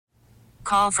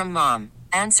Call from mom.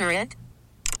 Answer it.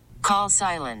 Call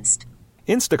silenced.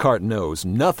 Instacart knows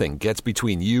nothing gets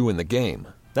between you and the game.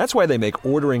 That's why they make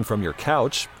ordering from your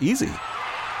couch easy.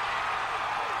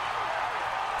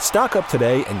 Stock up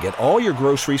today and get all your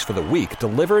groceries for the week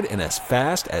delivered in as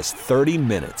fast as 30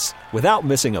 minutes without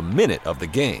missing a minute of the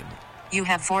game. You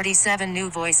have 47 new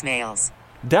voicemails.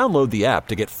 Download the app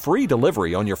to get free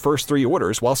delivery on your first 3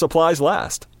 orders while supplies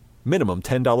last. Minimum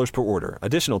 $10 per order.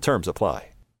 Additional terms apply.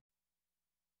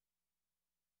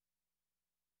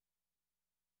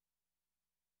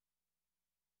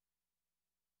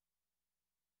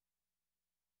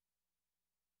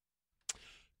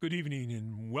 Good evening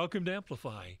and welcome to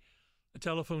Amplify, a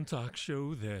telephone talk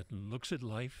show that looks at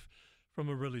life from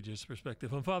a religious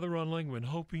perspective. I'm Father Ron Langman,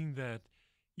 hoping that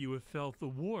you have felt the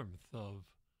warmth of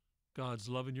God's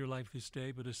love in your life this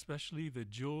day, but especially the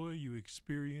joy you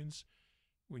experience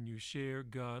when you share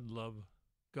God's love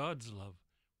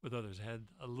with others. I had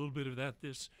a little bit of that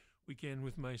this weekend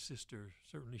with my sister.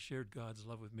 Certainly shared God's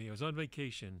love with me. I was on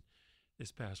vacation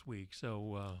this past week,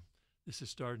 so this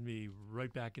has started me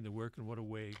right back into work, and what a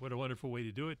wonderful way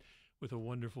to do it with a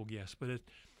wonderful guest. But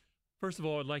first of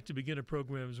all, I'd like to begin a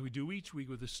program as we do each week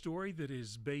with a story that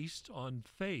is based on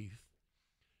faith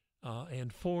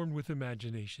and formed with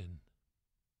imagination.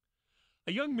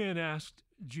 A young man asked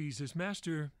Jesus,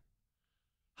 "Master,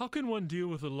 how can one deal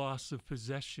with the loss of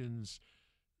possessions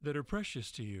that are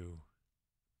precious to you?"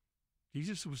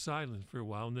 Jesus was silent for a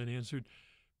while and then answered,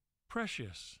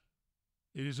 "Precious,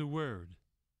 it is a word.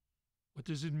 What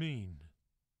does it mean?"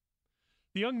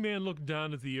 The young man looked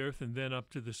down at the earth and then up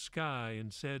to the sky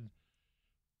and said,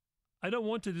 "I don't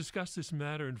want to discuss this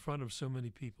matter in front of so many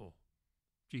people."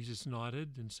 Jesus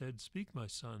nodded and said, "Speak, my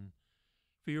son,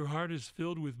 for your heart is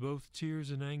filled with both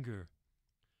tears and anger."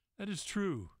 "That is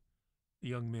true," the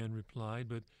young man replied,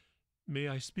 "but may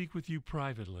I speak with you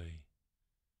privately?"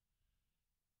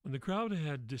 When the crowd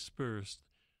had dispersed,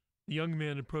 the young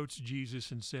man approached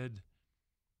Jesus and said,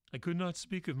 "I could not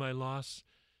speak of my loss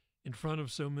in front of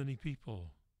so many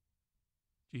people."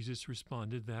 Jesus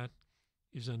responded, "That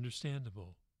is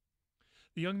understandable."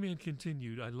 The young man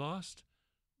continued, "I lost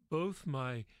both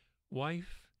my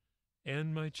wife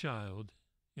and my child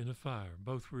in a fire.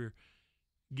 Both were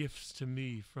gifts to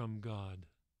me from God.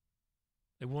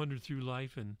 I wandered through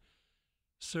life and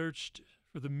searched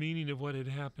for the meaning of what had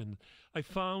happened. I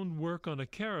found work on a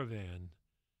caravan.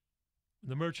 When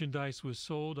the merchandise was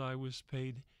sold, I was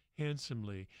paid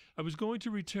handsomely. I was going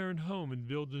to return home and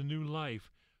build a new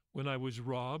life when I was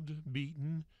robbed,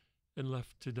 beaten, and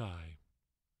left to die."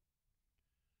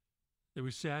 There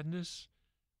was sadness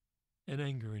and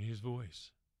anger in his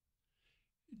voice.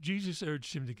 Jesus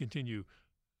urged him to continue.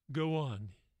 "Go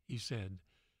on," he said.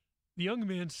 The young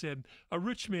man said, "A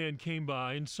rich man came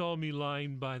by and saw me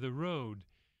lying by the road.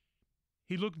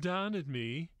 He looked down at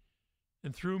me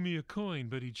and threw me a coin,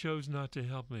 but he chose not to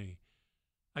help me.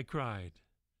 I cried.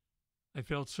 I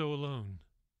felt so alone.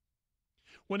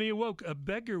 When he awoke, a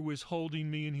beggar was holding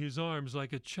me in his arms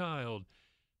like a child.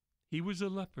 He was a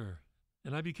leper,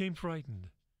 and I became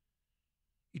frightened.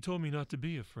 He told me not to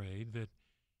be afraid, that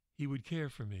he would care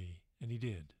for me, and he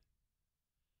did.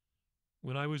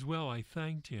 When I was well, I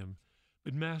thanked him.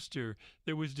 But, Master,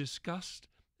 there was disgust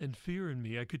and fear in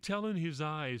me. I could tell in his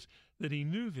eyes that he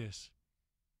knew this,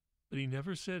 but he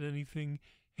never said anything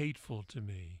hateful to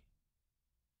me.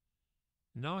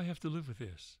 Now I have to live with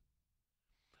this.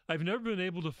 I've never been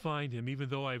able to find him, even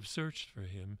though I've searched for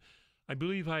him. I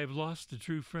believe I have lost a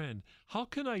true friend. How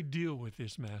can I deal with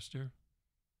this, Master?"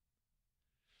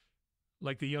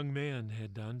 Like the young man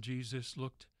had done, Jesus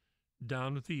looked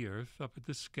down at the earth, up at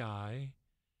the sky,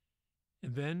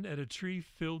 and then at a tree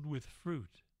filled with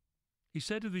fruit. He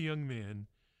said to the young man,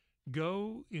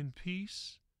 "Go in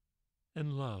peace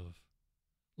and love.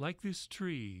 Like this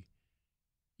tree,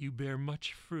 you bear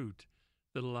much fruit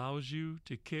that allows you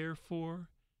to care for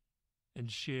and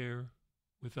share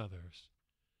with others."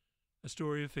 A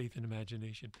story of faith and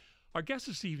imagination. Our guest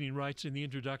this evening writes in the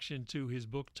introduction to his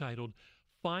book titled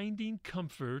Finding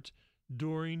Comfort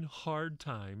During Hard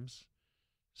Times,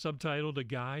 subtitled A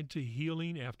Guide to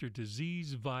Healing After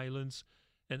Disease, Violence,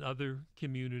 and Other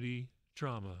Community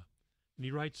Trauma. And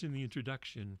he writes in the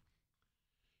introduction,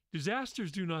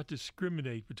 "Disasters do not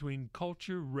discriminate between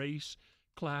culture, race,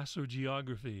 class, or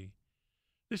geography.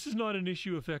 This is not an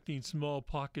issue affecting small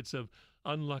pockets of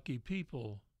unlucky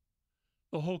people.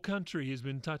 The whole country has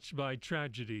been touched by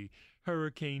tragedy,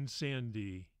 Hurricane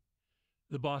Sandy,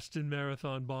 the Boston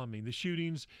Marathon bombing, the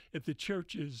shootings at the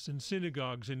churches and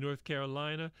synagogues in North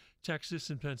Carolina, Texas,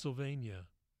 and Pennsylvania,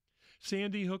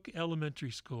 Sandy Hook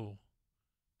Elementary School,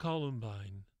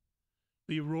 Columbine,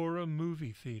 the Aurora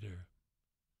Movie Theater,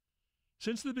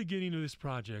 Since the beginning of this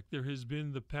project, there has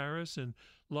been the Paris and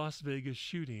Las Vegas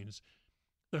shootings,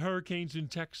 the hurricanes in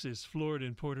Texas, Florida,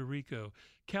 and Puerto Rico,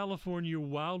 California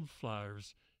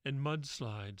wildfires and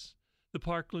mudslides, the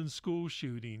Parkland school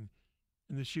shooting,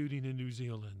 and the shooting in New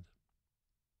Zealand.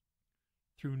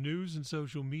 Through news and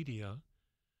social media,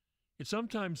 it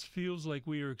sometimes feels like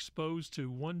we are exposed to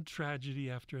one tragedy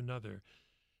after another.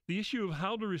 The issue of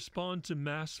how to respond to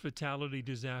mass fatality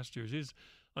disasters is,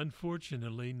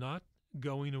 unfortunately, not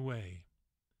going away.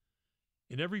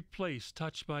 In every place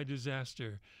touched by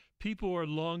disaster, people are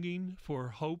longing for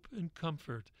hope and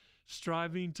comfort,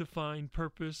 striving to find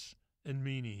purpose and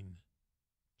meaning.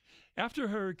 After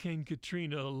Hurricane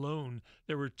Katrina alone,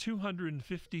 there were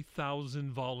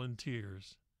 250,000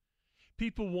 volunteers.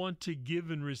 People want to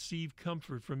give and receive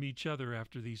comfort from each other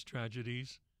after these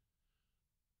tragedies.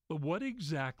 But what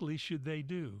exactly should they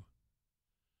do?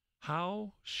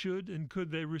 How should and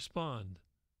could they respond?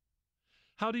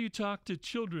 How do you talk to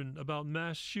children about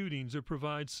mass shootings or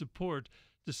provide support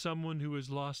to someone who has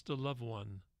lost a loved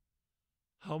one?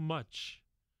 How much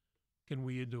can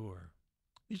we endure?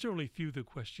 These are only a few of the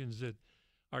questions that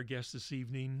our guest this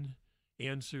evening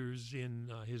answers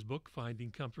in his book,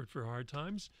 Finding Comfort for Hard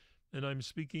Times. And I'm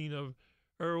speaking of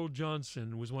Earl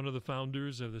Johnson, who was one of the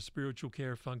founders of the spiritual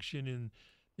care function in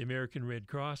the American Red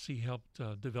Cross. He helped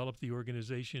develop the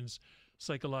organization's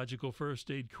psychological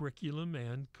first aid curriculum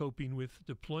and coping with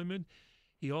deployment.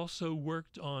 He also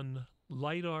worked on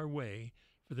Light Our Way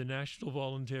for the National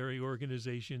Voluntary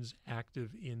Organizations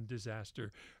Active in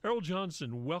Disaster. Earl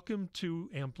Johnson, welcome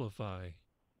to Amplify.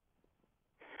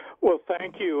 Well,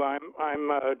 thank you.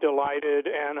 I'm delighted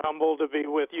and humbled to be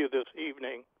with you this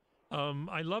evening.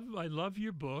 I love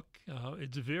your book.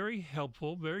 It's very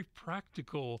helpful, very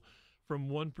practical from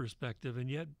one perspective,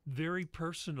 and yet very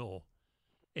personal,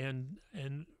 and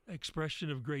an expression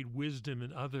of great wisdom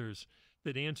in others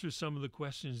that answers some of the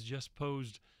questions just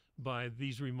posed by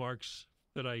these remarks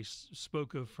that I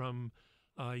spoke of from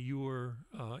your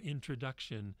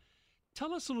introduction.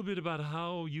 Tell us a little bit about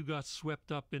how you got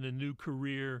swept up in a new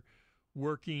career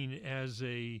working as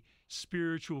a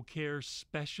spiritual care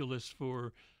specialist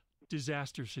for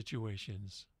disaster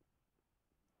situations.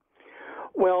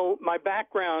 Well, my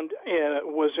background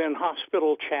was in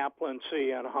hospital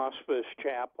chaplaincy and hospice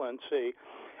chaplaincy,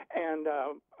 and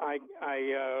I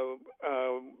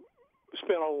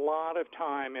spent a lot of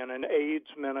time in an AIDS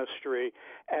ministry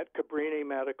at Cabrini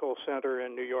Medical Center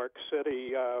in New York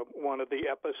City, one of the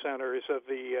epicenters of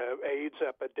the AIDS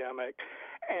epidemic.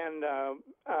 And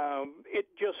it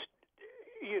just,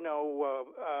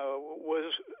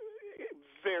 was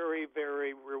very,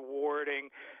 very rewarding,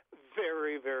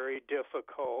 very, very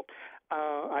difficult.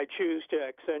 I choose to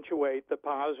accentuate the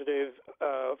positive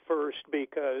first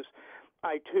because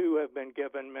I, too, have been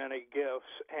given many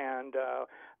gifts, and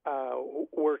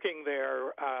working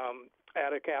there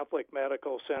at a Catholic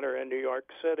medical center in New York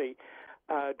City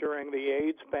during the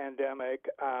AIDS pandemic,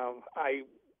 I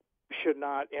should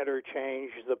not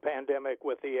interchange the pandemic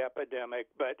with the epidemic,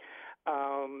 but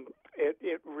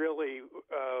it really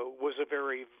was a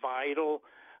very vital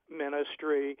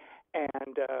ministry,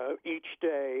 and each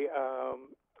day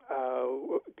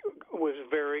was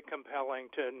very compelling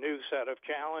to a new set of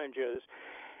challenges.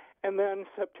 And then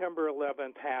September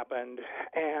 11th happened,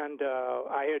 and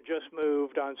I had just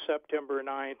moved on September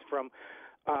 9th from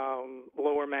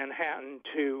Lower Manhattan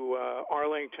to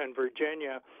Arlington,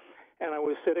 Virginia, and I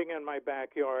was sitting in my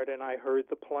backyard, and I heard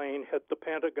the plane hit the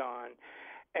Pentagon,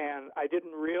 and I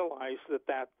didn't realize that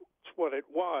that's what it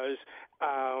was,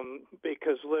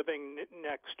 because living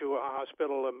next to a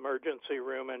hospital emergency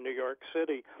room in New York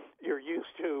City, you're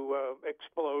used to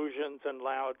explosions and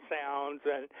loud sounds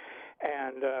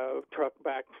and truck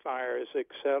backfires,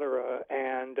 etc.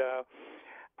 And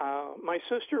my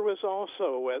sister was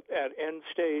also at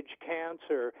end-stage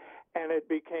cancer, and it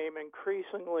became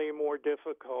increasingly more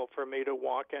difficult for me to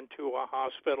walk into a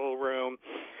hospital room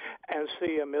and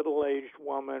see a middle-aged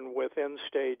woman with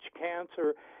end-stage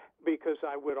cancer, because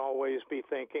I would always be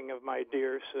thinking of my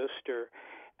dear sister.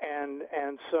 And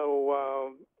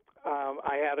so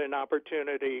I had an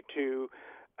opportunity to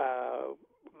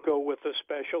go with a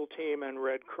special team in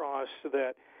Red Cross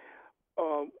that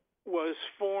was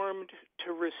formed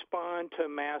to respond to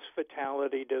mass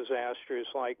fatality disasters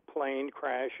like plane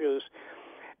crashes,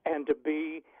 and to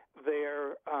be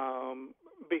there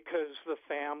because the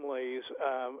families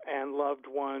and loved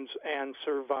ones and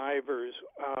survivors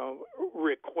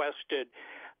requested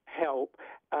help,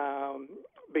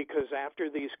 because after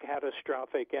these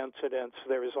catastrophic incidents,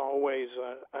 there's always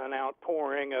an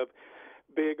outpouring of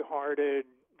big-hearted,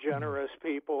 generous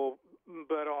people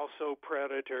but also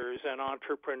predators and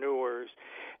entrepreneurs,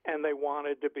 and they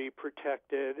wanted to be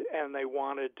protected and they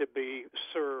wanted to be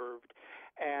served.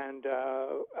 And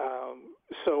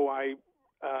so I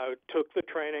took the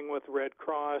training with Red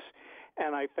Cross,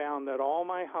 and I found that all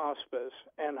my hospice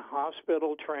and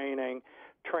hospital training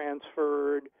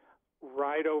transferred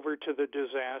right over to the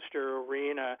disaster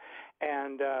arena,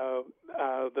 and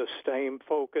the same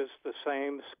focus, the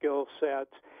same skill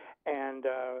sets, and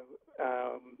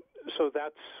so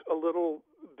that's a little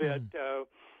bit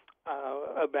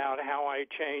about how I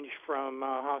changed from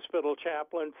hospital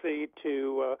chaplaincy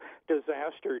to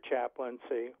disaster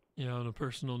chaplaincy. Yeah, on a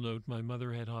personal note, my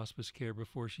mother had hospice care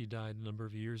before she died a number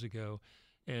of years ago,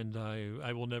 and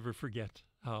I will never forget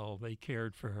how they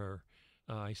cared for her.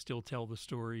 I still tell the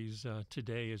stories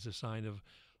today as a sign of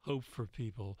hope for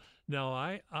people. Now,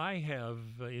 I have,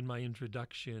 in my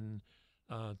introduction,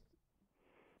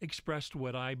 expressed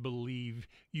what I believe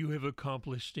you have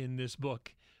accomplished in this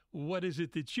book. What is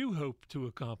it that you hope to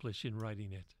accomplish in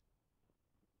writing it?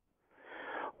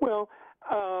 Well,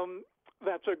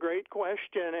 that's a great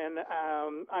question, and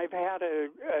I've had a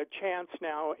chance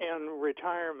now in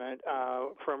retirement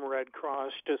from Red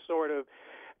Cross to sort of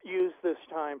use this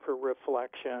time for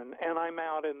reflection. And I'm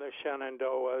out in the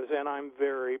Shenandoahs, and I'm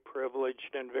very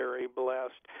privileged and very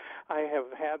blessed. I have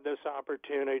had this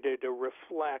opportunity to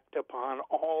reflect upon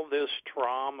all this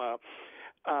trauma,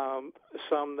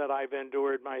 some that I've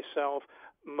endured myself.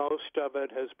 Most of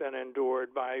it has been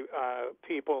endured by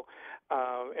people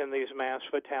in these mass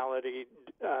fatality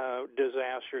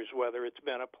disasters, whether it's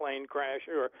been a plane crash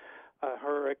or a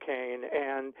hurricane,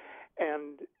 and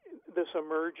this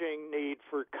emerging need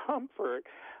for comfort.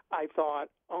 I thought,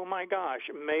 oh my gosh,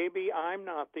 maybe I'm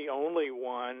not the only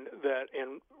one that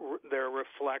in their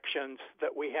reflections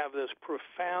that we have this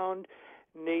profound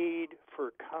need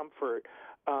for comfort.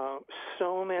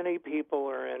 So many people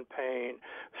are in pain.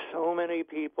 So many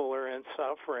people are in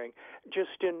suffering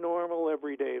just in normal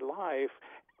everyday life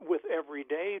with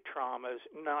everyday traumas,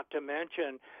 not to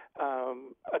mention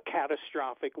a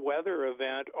catastrophic weather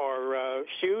event or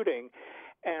shooting.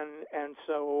 And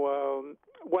so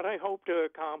what I hope to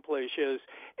accomplish is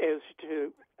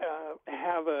to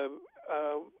have a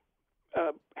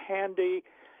handy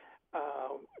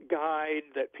guide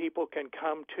that people can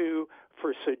come to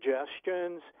for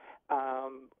suggestions.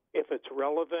 If it's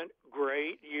relevant,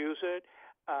 great, use it,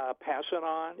 pass it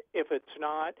on. If it's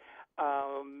not,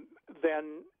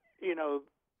 then,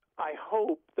 I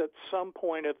hope that some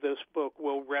point of this book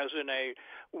will resonate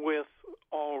with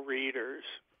all readers.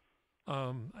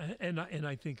 And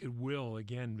I think it will,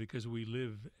 again, because we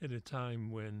live at a time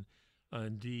when,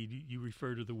 indeed, you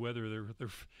refer to the weather. There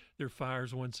are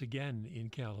fires once again in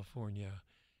California,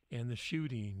 and the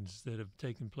shootings that have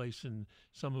taken place in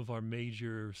some of our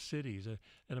major cities.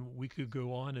 And we could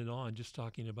go on and on just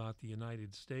talking about the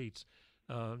United States.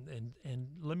 And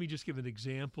let me just give an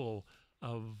example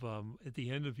of at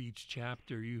the end of each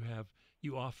chapter, you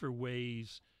offer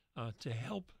ways to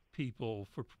help people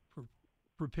for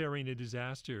preparing a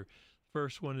disaster.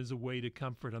 First one is a way to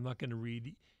comfort. I'm not going to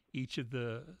read each of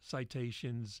the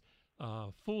citations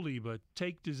fully, but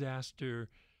take disaster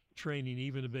training.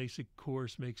 Even a basic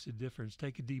course makes a difference.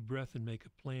 Take a deep breath and make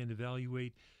a plan.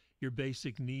 Evaluate your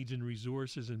basic needs and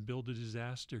resources and build a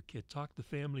disaster kit. Talk to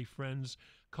family, friends,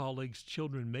 colleagues,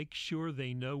 children. Make sure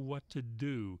they know what to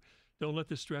do. Don't let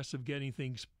the stress of getting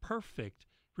things perfect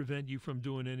prevent you from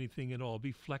doing anything at all.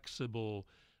 Be flexible.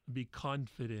 Be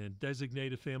confident.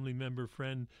 Designate a family member,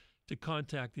 friend to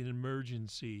contact in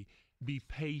emergency. Be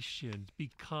patient.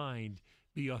 Be kind.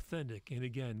 Be authentic. And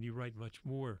again, you write much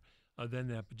more than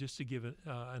that, but just to give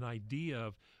an idea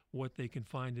of what they can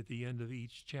find at the end of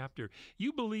each chapter.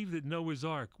 You believe that Noah's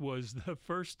Ark was the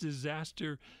first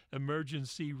disaster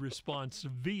emergency response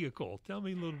vehicle. Tell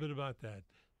me a little bit about that.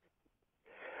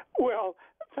 Well,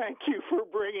 thank you for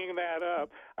bringing that up.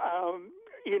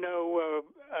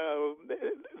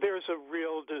 There's a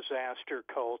real disaster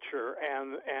culture,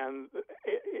 and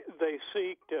they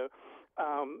seek to,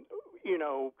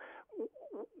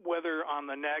 whether on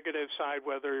the negative side,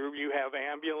 whether you have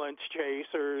ambulance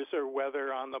chasers, or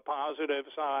whether on the positive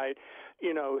side,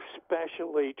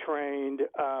 specially trained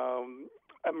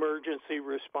emergency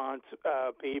response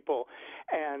people,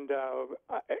 and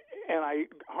I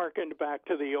hearkened back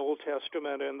to the Old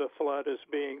Testament and the flood as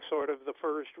being sort of the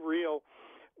first real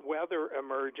weather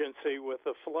emergency with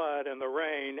the flood and the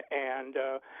rain, and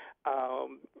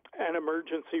an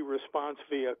emergency response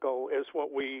vehicle is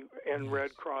what we in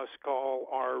Red Cross call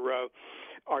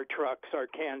our trucks, our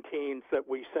canteens that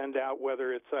we send out,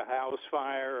 whether it's a house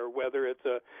fire or whether it's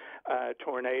a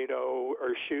tornado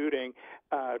or shooting,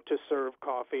 to serve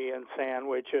coffee and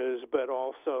sandwiches, but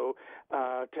also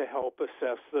to help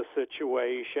assess the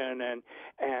situation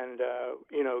and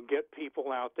get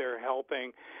people out there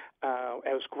helping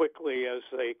as quickly as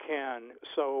they can.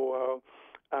 So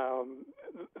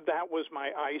that was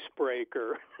my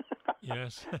icebreaker.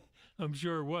 Yes, I'm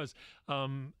sure it was.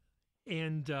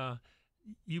 And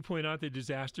you point out that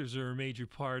disasters are a major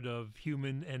part of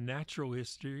human and natural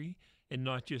history, and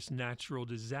not just natural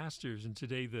disasters. And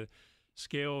today, the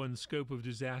scale and scope of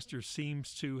disaster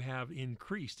seems to have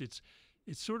increased. It's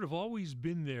sort of always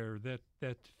been there,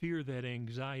 that fear, that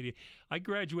anxiety. I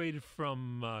graduated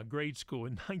from grade school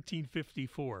in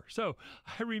 1954. So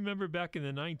I remember back in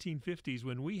the 1950s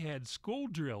when we had school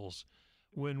drills,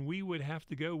 when we would have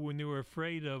to go when they were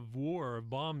afraid of war or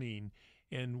bombing,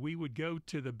 and we would go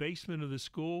to the basement of the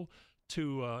school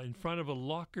to in front of a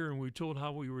locker, and we were told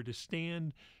how we were to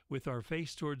stand with our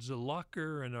face towards the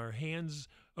locker and our hands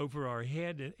over our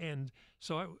head. And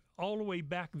so all the way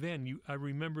back then, I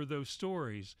remember those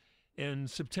stories. And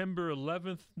September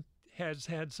 11th has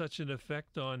had such an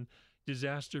effect on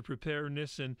disaster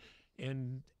preparedness.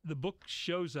 And the book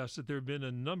shows us that there have been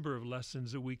a number of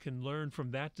lessons that we can learn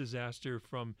from that disaster,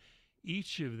 from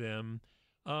each of them.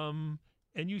 And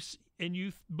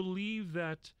you believe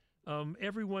that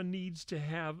everyone needs to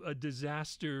have a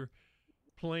disaster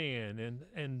plan.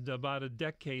 And about a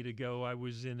decade ago, I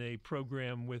was in a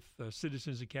program with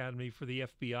Citizens Academy for the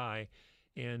FBI,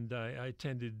 and I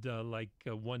attended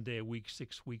one day a week,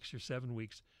 6 weeks or 7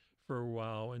 weeks for a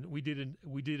while, and we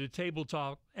did a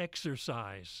tabletop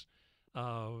exercise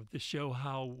to show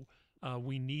how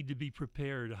we need to be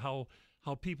prepared, how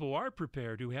people are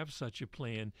prepared who have such a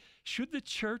plan. Should the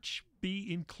church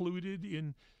be included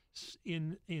in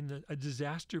a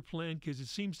disaster plan? Because it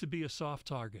seems to be a soft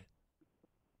target.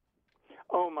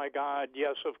 Oh, my God,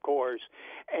 yes, of course.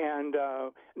 And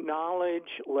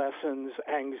knowledge lessens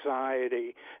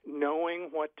anxiety.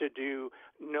 Knowing what to do,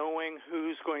 knowing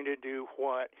who's going to do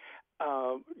what,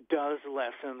 does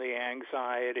lessen the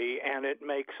anxiety, and it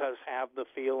makes us have the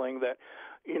feeling that,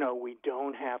 we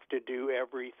don't have to do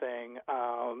everything,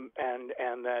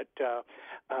 and that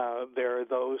there are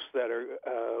those that are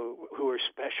who are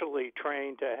specially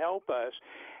trained to help us,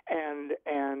 and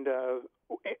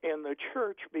in the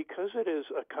church, because it is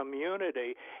a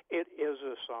community, it is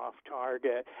a soft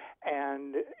target,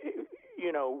 and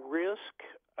risk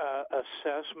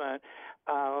assessment.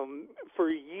 For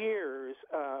years,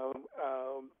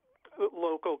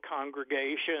 local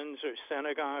congregations or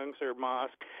synagogues or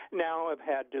mosques now have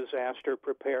had disaster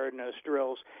preparedness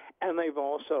drills, and they've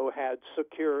also had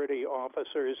security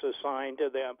officers assigned to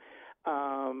them,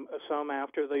 some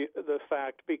after the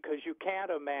fact, because you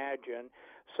can't imagine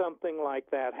something like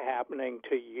that happening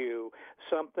to you,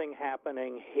 something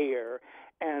happening here,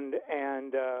 and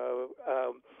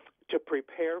to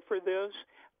prepare for this,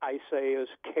 I say, is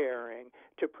caring.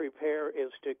 To prepare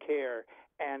is to care.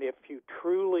 And if you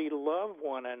truly love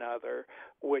one another,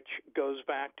 which goes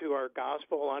back to our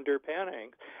gospel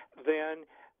underpinning, then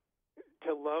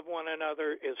to love one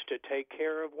another is to take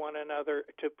care of one another,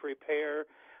 to prepare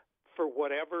for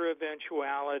whatever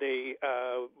eventuality,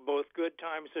 both good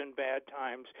times and bad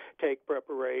times take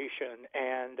preparation.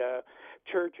 And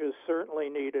churches certainly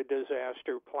need a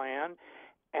disaster plan.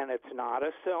 And it's not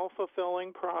a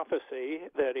self-fulfilling prophecy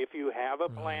that if you have a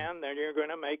plan, then you're going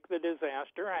to make the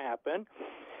disaster happen.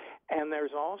 And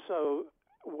there's also,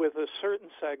 with a certain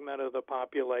segment of the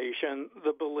population,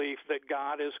 the belief that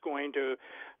God is going to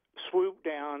swoop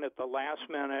down at the last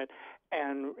minute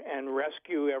and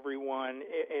rescue everyone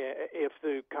if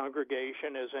the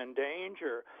congregation is in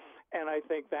danger. And I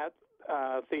think that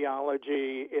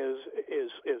theology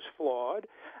is flawed.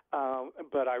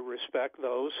 But I respect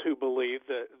those who believe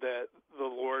that the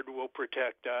Lord will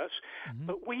protect us. Mm-hmm.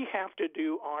 But we have to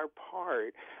do our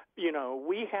part.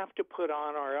 We have to put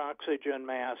on our oxygen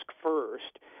mask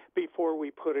first before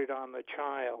we put it on the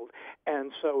child.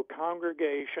 And so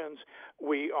congregations,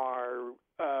 we are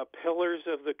pillars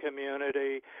of the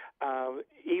community.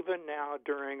 Even now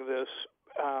during this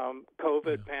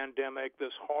COVID pandemic,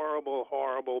 this horrible,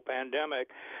 horrible pandemic,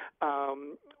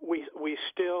 we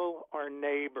still are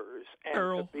neighbors. And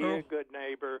Earl, to be a good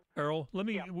neighbor. Earl,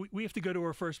 we have to go to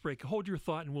our first break. Hold your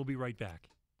thought and we'll be right back.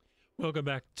 Welcome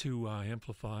back to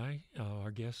Amplify.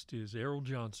 Our guest is Earl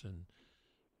Johnson,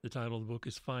 The title of the book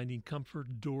is Finding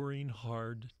Comfort During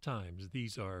Hard Times.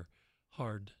 These are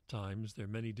hard times. There are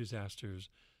many disasters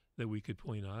that we could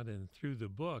point out, and through the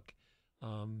book,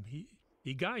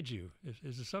 he guides you,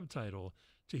 as a subtitle,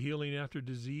 to healing after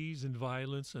disease and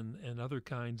violence and other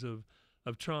kinds of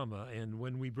trauma. And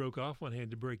when we broke off, when I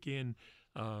had to break in,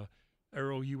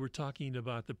 Earl, you were talking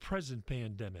about the present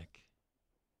pandemic.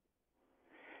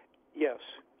 Yes,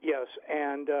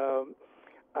 and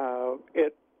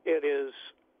it is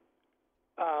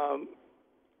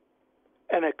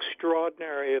an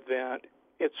extraordinary event.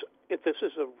 This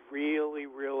is a really,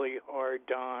 really hard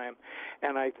time,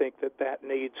 and I think that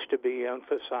needs to be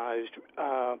emphasized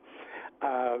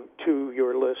to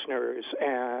your listeners,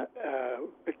 and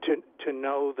to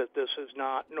know that this is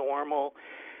not normal,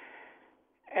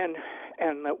 and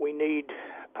that we need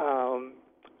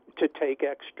to take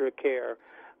extra care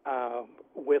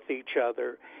with each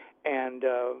other. And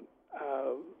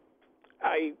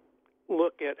I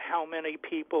look at how many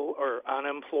people are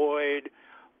unemployed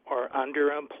or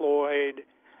underemployed.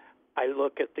 I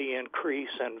look at the increase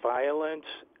in violence,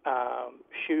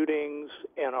 shootings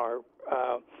in our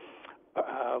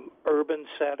urban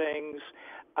settings.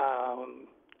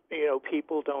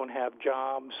 People don't have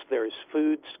jobs. There's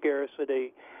food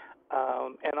scarcity.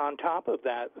 And on top of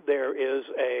that, there is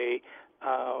a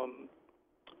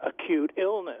acute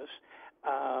illness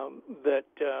that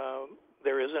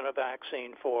there isn't a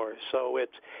vaccine for. So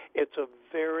it's a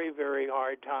very, very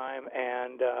hard time,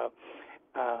 and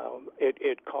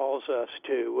it calls us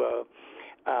to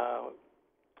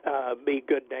be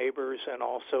good neighbors and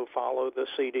also follow the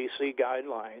CDC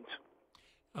guidelines.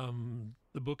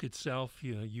 The book itself,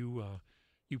 you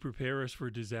prepare us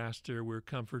for disaster where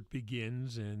comfort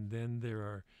begins, and then there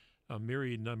are a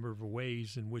myriad number of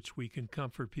ways in which we can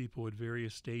comfort people at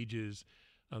various stages.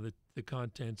 The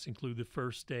contents include the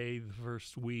first day, the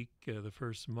first week, the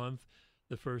first month,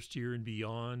 the first year and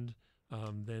beyond,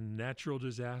 then natural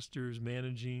disasters,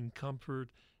 managing comfort,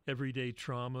 everyday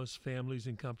traumas, families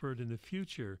in comfort, and the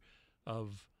future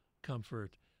of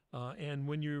comfort. And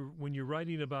when you're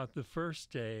writing about the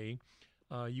first day,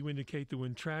 you indicate that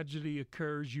when tragedy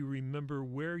occurs, you remember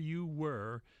where you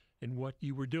were and what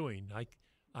you were doing.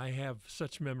 I have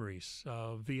such memories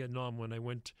of Vietnam, when I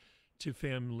went to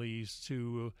families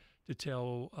to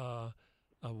tell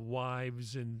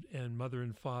wives and mother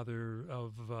and father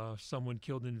of someone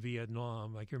killed in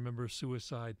Vietnam. I can remember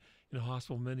suicide in a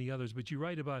hospital, many others. But you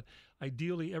write about,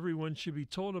 ideally, everyone should be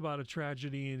told about a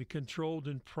tragedy in a controlled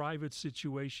and private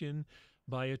situation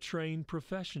by a trained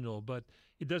professional. But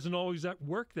it doesn't always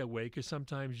work that way, because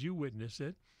sometimes you witness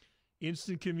it.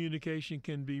 Instant communication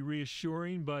can be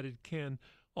reassuring, but it can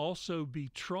also be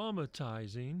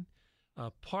traumatizing.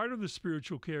 Part of the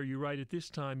spiritual care, you write at this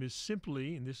time, is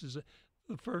simply, and this is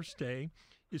the first day,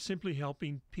 is simply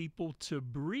helping people to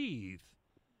breathe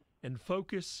and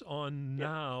focus on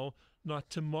now,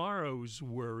 not tomorrow's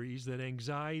worries. That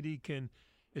anxiety can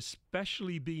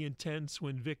especially be intense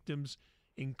when victims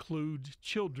include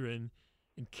children,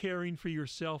 and caring for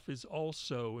yourself is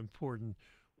also important.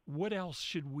 What else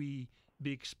should we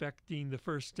be expecting the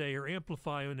first day, or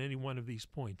amplify on any one of these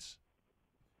points?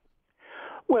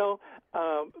 Well,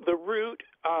 the root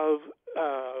of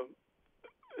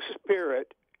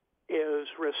spirit is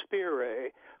respire,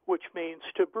 which means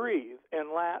to breathe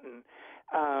in Latin,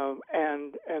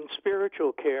 and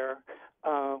spiritual care,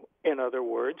 in other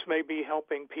words, may be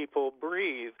helping people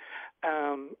breathe.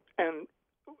 And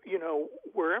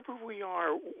wherever we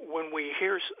are, when we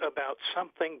hear about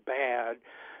something bad,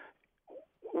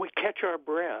 we catch our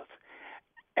breath,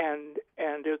 and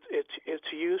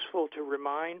it's useful to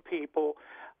remind people,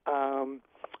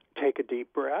 take a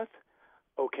deep breath.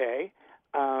 Okay,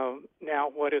 now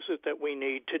what is it that we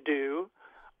need to do?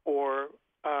 Or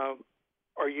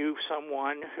are you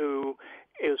someone who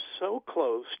is so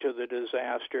close to the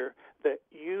disaster that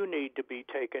you need to be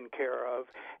taken care of?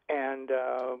 And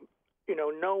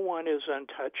no one is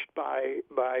untouched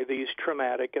by these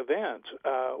traumatic events.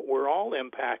 We're all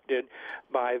impacted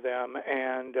by them,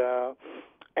 and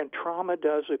trauma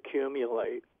does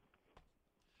accumulate.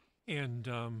 And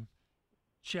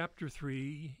Chapter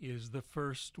 3 is the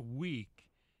first week,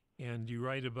 and you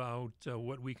write about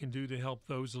what we can do to help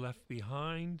those left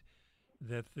behind,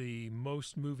 that the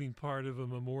most moving part of a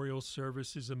memorial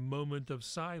service is a moment of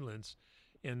silence.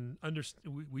 And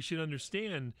we should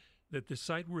understand that the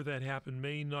site where that happened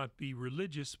may not be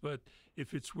religious, but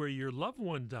if it's where your loved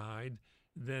one died,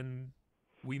 then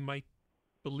we might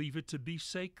believe it to be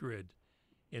sacred.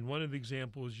 And one of the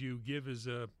examples you give is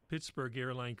a Pittsburgh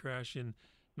airline crash in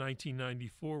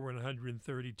 1994 when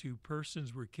 132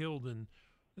 persons were killed and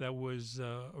that was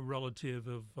a relative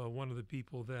of one of the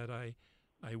people that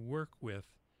I work with.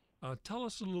 Tell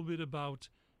us a little bit about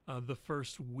the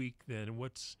first week then.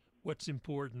 What's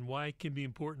important? Why it can be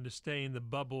important to stay in the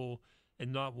bubble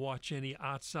and not watch any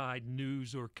outside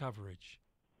news or coverage?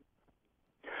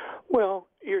 Well,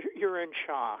 you're in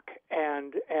shock,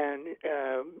 and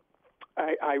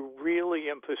I really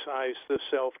emphasize the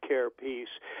self-care piece,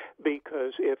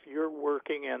 because if you're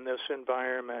working in this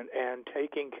environment and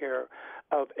taking care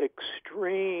of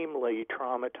extremely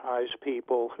traumatized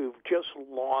people who've just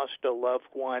lost a loved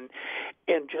one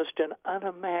in just an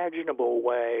unimaginable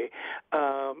way,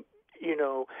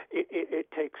 it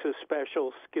takes a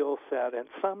special skill set, and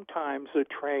sometimes a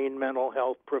trained mental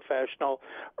health professional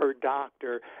or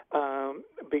doctor,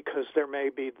 because there may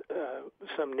be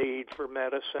some need for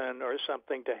medicine or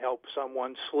something to help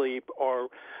someone sleep or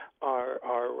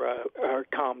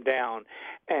calm down,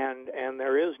 and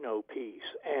there is no peace,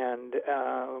 and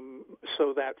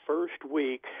so that first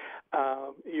week,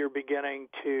 you're beginning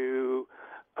to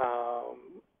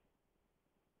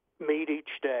meet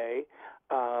each day.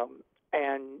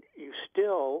 And you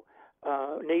still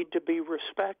need to be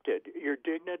respected. Your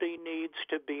dignity needs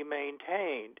to be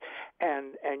maintained,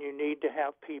 and you need to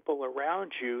have people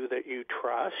around you that you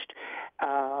trust.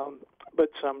 But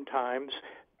sometimes,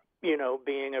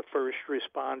 being a first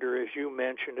responder, as you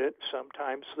mentioned it,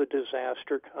 sometimes the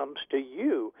disaster comes to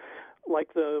you.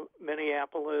 Like the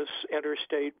Minneapolis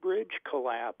Interstate Bridge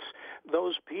collapse,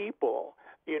 those people,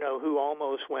 who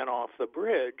almost went off the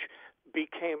bridge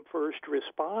became first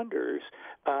responders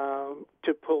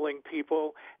to pulling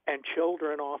people and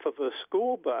children off of a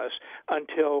school bus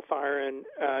until fire and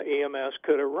EMS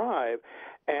could arrive.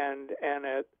 And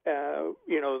at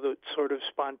the sort of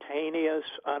spontaneous,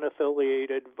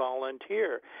 unaffiliated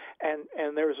volunteer.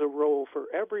 And there's a role for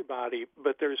everybody,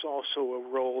 but there's also a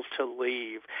role to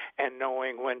leave, and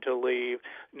knowing when to leave,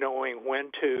 knowing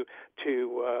when to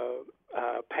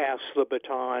pass the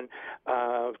baton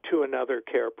to another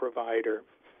care provider.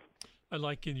 I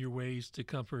like in your ways to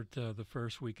comfort the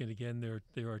first week, and again,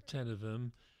 there are 10 of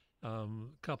them. A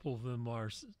couple of them are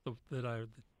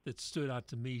that stood out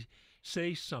to me.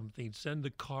 Say something, send a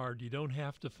card. You don't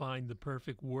have to find the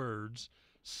perfect words.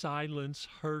 Silence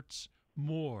hurts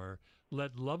more.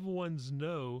 Let loved ones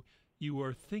know you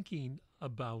are thinking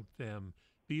about them.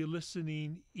 Be a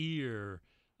listening ear.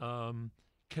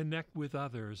 Connect with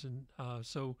others. And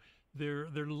so there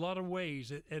are a lot of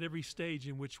ways at every stage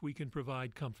in which we can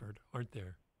provide comfort, aren't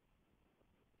there?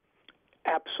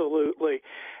 Absolutely.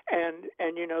 And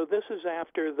this is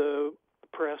after the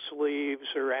press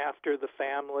leaves, or after the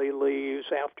family leaves,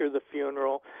 after the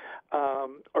funeral,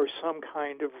 or some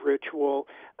kind of ritual.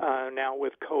 Now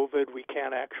with COVID, we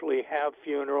can't actually have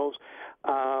funerals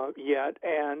yet,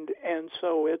 and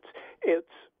so it's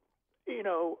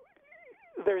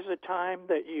there's a time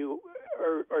that you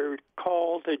are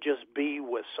called to just be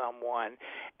with someone,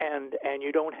 and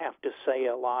you don't have to say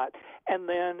a lot. And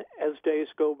then as days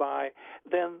go by,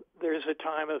 then there's a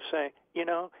time of saying,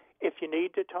 if you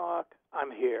need to talk,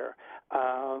 I'm here.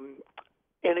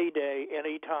 Any day,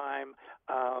 any time,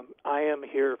 I am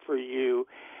here for you.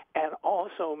 And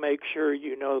also make sure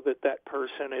you know that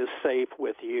person is safe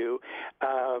with you,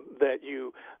 that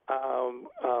you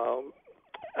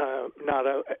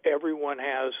everyone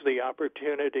has the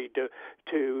opportunity to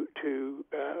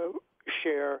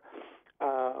share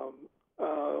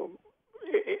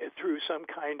through some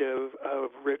kind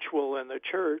of ritual in the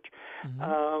church.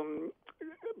 Mm-hmm.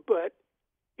 But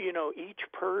each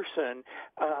person,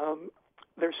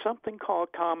 there's something called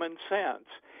common sense,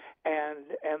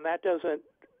 and that doesn't,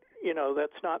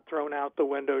 that's not thrown out the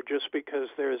window just because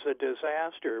there's a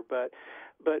disaster, but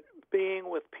being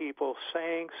with people,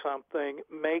 saying something,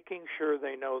 making sure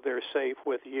they know they're safe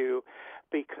with you,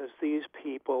 because these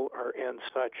people are in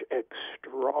such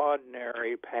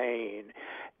extraordinary pain.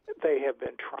 They have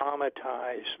been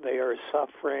traumatized. They are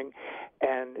suffering,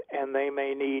 and they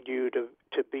may need you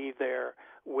to be there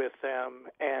with them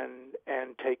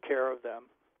and take care of them.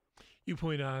 You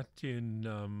point out in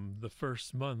the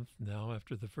first month, now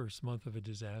after the first month of a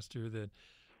disaster, that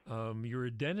your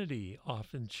identity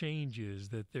often changes,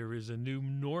 that there is a new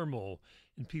normal,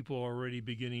 and people are already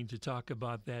beginning to talk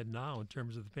about that now in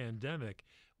terms of the pandemic.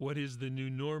 What is the new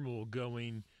normal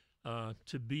going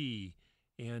to be?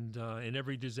 And in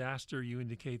every disaster, you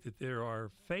indicate that there are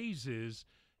phases,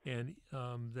 and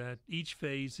that each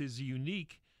phase is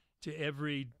unique to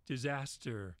every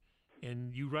disaster.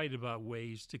 And you write about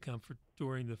ways to comfort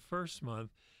during the first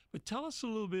month. But tell us a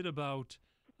little bit about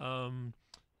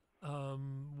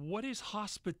what is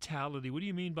hospitality? What do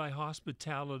you mean by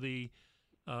hospitality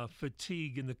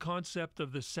fatigue and the concept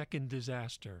of the second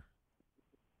disaster?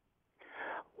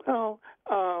 Well,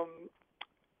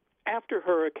 after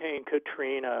Hurricane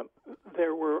Katrina,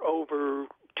 there were over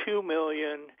 2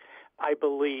 million, I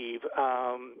believe,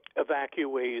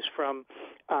 evacuees from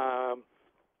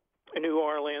New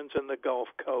Orleans and the Gulf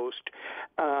Coast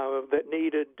that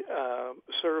needed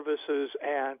services,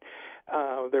 and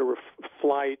there were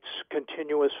flights,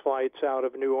 continuous flights out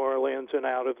of New Orleans and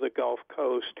out of the Gulf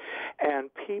Coast, and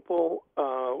people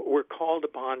were called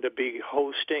upon to be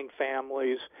hosting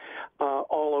families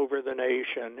all over the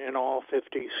nation in all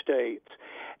 50 states.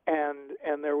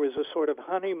 And there was a sort of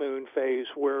honeymoon phase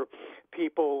where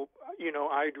people,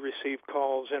 I'd receive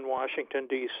calls in Washington,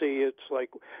 D.C. It's like,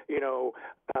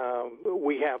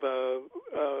 we have a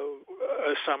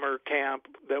summer camp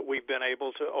that we've been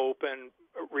able to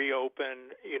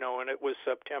reopen, and it was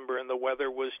September and the weather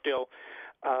was still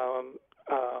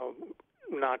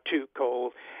not too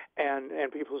cold.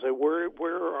 And people say, where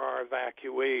are our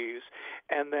evacuees?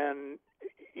 And then,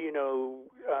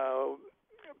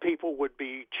 people would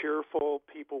be cheerful,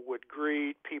 people would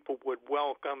greet, people would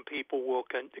welcome, people will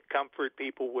comfort,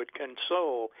 people would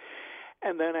console.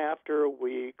 And then after a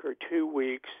week or 2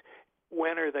 weeks,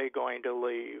 when are they going to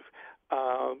leave?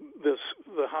 The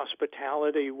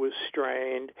hospitality was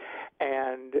strained,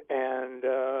 and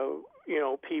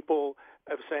people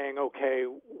of saying, okay,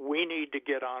 we need to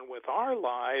get on with our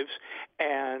lives,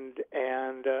 and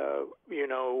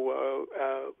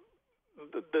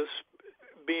this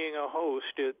being a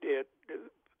host,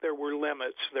 there were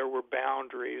limits, there were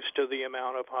boundaries to the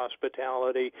amount of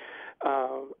hospitality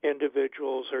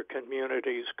individuals or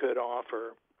communities could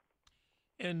offer.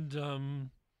 And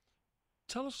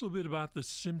tell us a little bit about the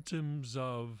symptoms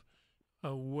of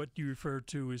what you refer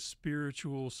to as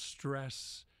spiritual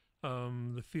stress,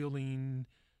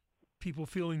 people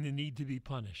feeling the need to be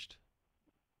punished.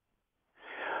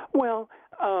 Well,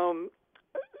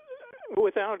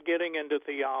 without getting into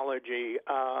theology,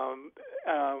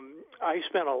 I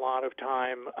spent a lot of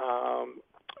time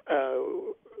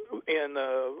in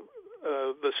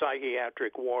the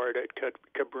psychiatric ward at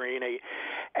Cabrini,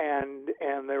 and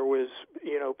there was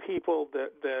people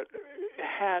that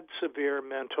had severe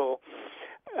mental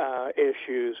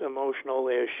issues, emotional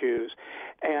issues,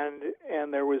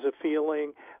 and there was a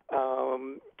feeling,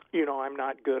 I'm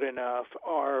not good enough,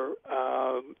 or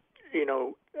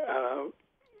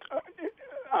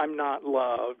I'm not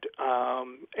loved,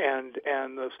 and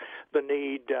the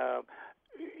need,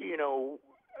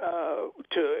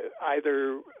 to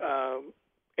either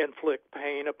inflict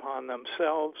pain upon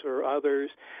themselves or others,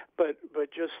 but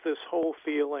just this whole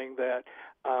feeling that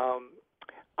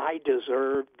I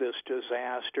deserve this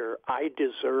disaster, I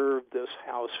deserve this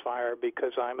house fire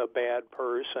because I'm a bad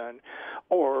person,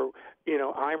 or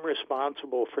I'm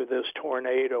responsible for this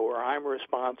tornado, or I'm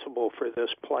responsible for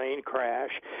this plane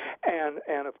crash, and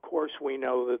of course we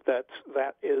know that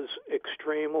is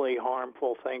extremely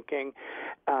harmful thinking,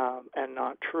 and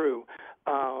not true.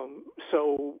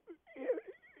 So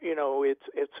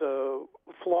it's a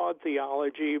flawed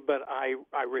theology, but I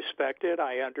respect it,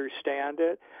 I understand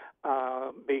it,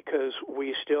 because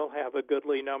we still have a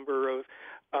goodly number of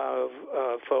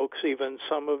folks, even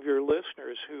some of your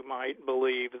listeners, who might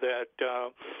believe that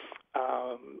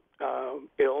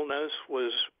illness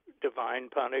was divine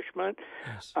punishment.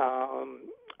 Yes.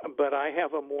 But I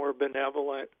have a more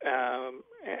benevolent and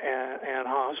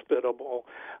hospitable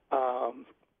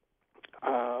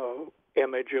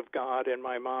image of God in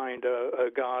my mind, a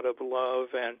God of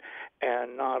love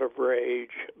and not of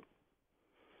rage.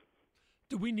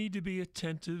 Do we need to be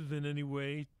attentive in any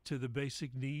way to the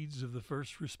basic needs of the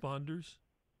first responders?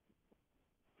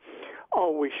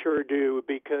 Oh, we sure do,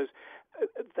 because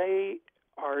they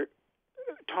are,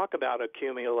 talk about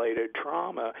accumulated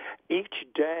trauma. Each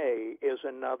day is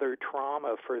another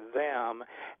trauma for them,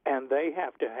 and they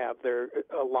have to have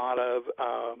a lot of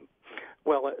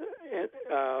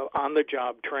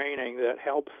on-the-job training that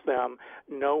helps them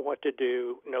know what to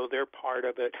do, know they're part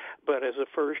of it. But as a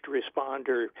first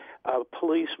responder, a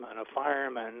policeman, a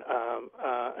fireman,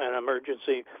 an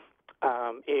emergency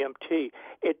EMT,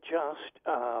 it just,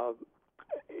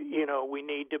 we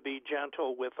need to be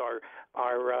gentle with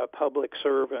our public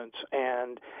servants,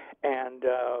 and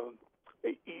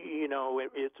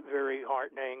it's very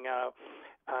heartening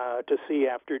to see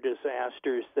after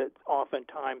disasters that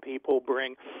oftentimes people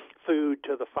bring food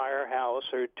to the firehouse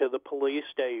or to the police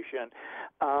station.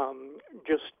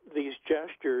 Just these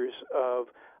gestures of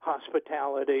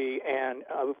hospitality and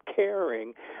of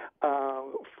caring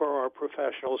for our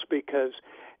professionals, because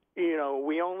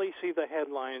we only see the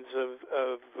headlines of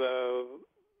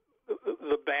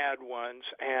the bad ones,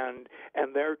 and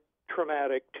they're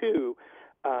traumatic too.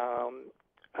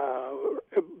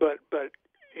 But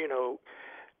you know,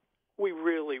 we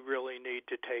really need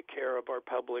to take care of our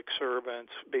public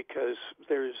servants, because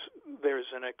there's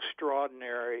an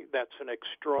extraordinary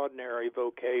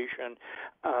vocation,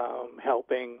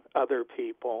 helping other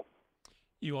people.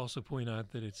 You also point out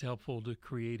that it's helpful to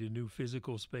create a new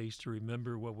physical space to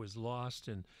remember what was lost,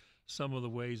 and some of the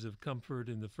ways of comfort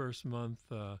in the first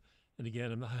month. And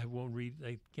again,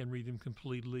 I can't read them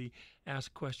completely.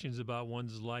 Ask questions about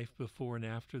one's life before and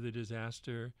after the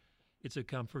disaster. It's a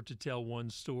comfort to tell one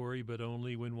story, but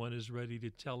only when one is ready to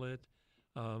tell it.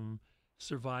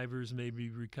 Survivors may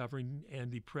be recovering and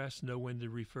depressed, know when to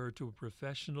refer to a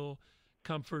professional.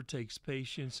 Comfort takes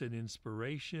patience and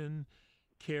inspiration.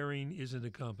 Caring isn't a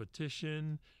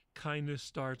competition. Kindness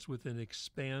starts with an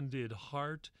expanded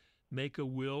heart. Make a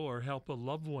will or help a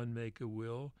loved one make a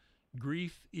will.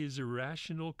 Grief is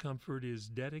irrational. Comfort is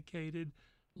dedicated.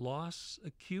 Loss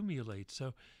accumulates.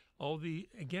 So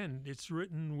again, it's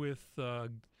written with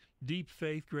deep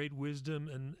faith, great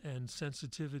wisdom, and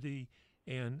sensitivity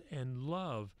and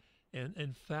love. And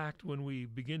in fact, when we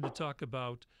begin to talk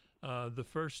about the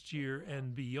first year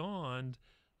and beyond,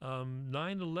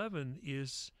 9/11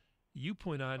 is, you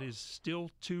point out, is still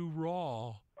too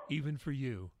raw, even for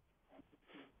you.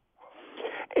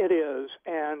 It is,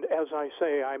 and as I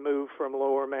say, I moved from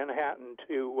Lower Manhattan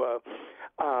to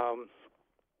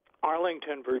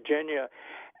Arlington, Virginia,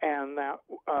 and that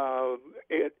I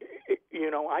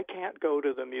can't go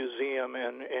to the museum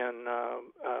in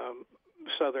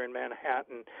Southern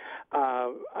Manhattan,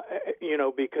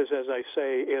 because as I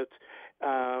say, it's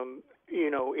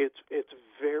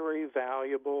very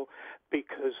valuable,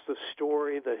 because the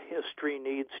history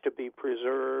needs to be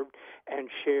preserved and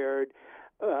shared.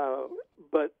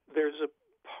 But there's a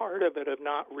part of it of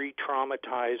not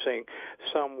re-traumatizing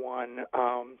someone.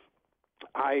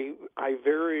 I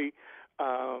very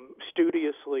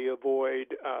studiously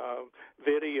avoid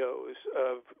videos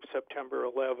of September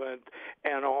 11th,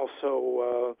 and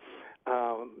also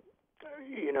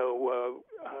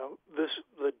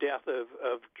the death of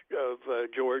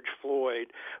George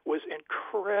Floyd was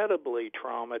incredibly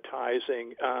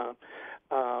traumatizing,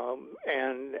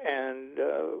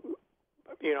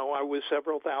 I was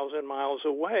several thousand miles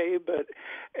away, but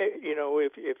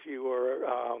if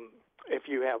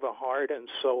you have a heart and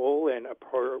soul and a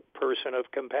person of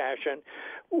compassion,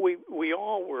 we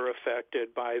all were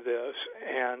affected by this,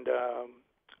 and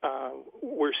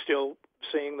we're still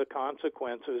seeing the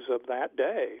consequences of that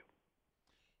day.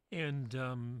 And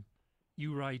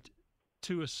you write,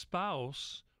 to a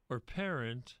spouse or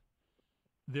parent,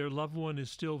 their loved one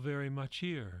is still very much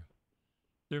here.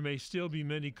 There may still be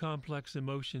many complex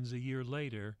emotions a year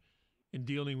later in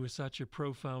dealing with such a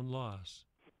profound loss.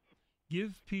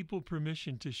 Give people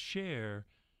permission to share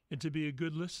and to be a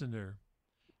good listener.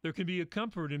 There can be a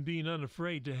comfort in being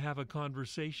unafraid to have a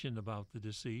conversation about the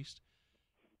deceased.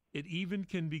 It even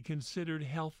can be considered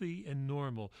healthy and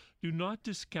normal. Do not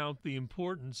discount the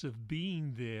importance of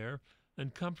being there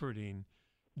and comforting.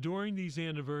 During these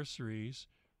anniversaries,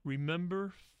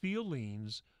 remember,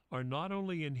 feelings are not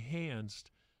only enhanced,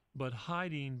 but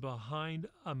hiding behind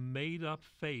a made-up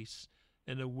face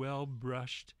and a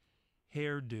well-brushed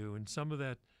hairdo. And some of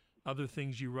that other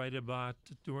things you write about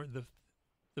during the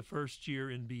first year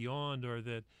and beyond are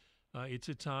that it's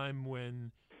a time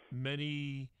when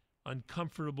many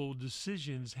uncomfortable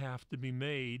decisions have to be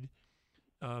made,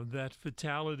 that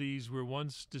fatalities were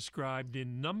once described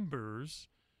in numbers,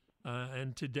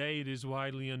 and today it is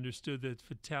widely understood that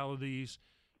fatalities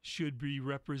should be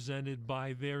represented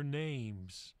by their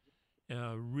names.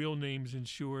 Real names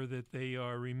ensure that they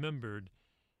are remembered.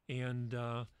 And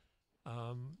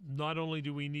not only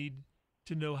do we need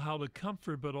to know how to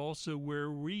comfort, but also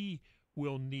where we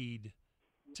will need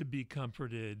to be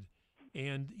comforted.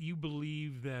 And you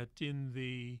believe that in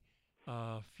the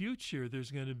future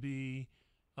there's going to be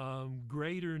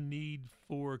greater need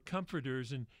for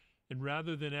comforters. And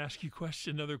rather than ask you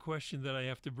another question that I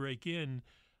have to break in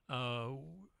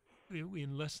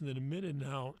less than a minute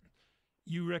now,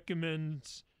 you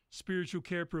recommend spiritual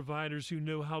care providers who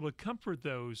know how to comfort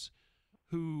those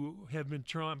who have been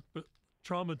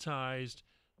traumatized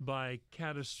by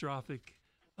catastrophic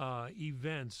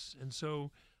events. And so,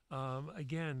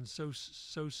 again, so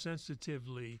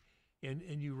sensitively, and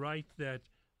you write that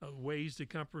ways to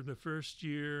comfort the first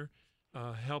year,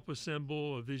 help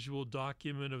assemble a visual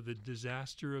document of the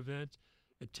disaster event,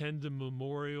 attend a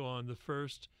memorial on the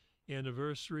first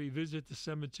anniversary, visit the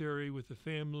cemetery with the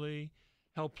family,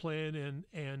 help plan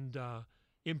and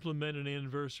implement an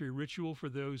anniversary ritual for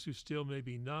those who still may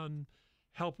be none,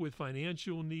 help with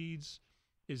financial needs.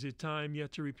 Is it time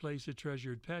yet to replace a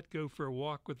treasured pet? Go for a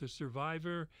walk with a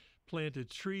survivor. Plant a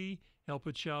tree. Help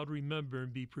a child remember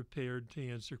and be prepared to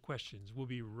answer questions. We'll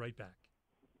be right back.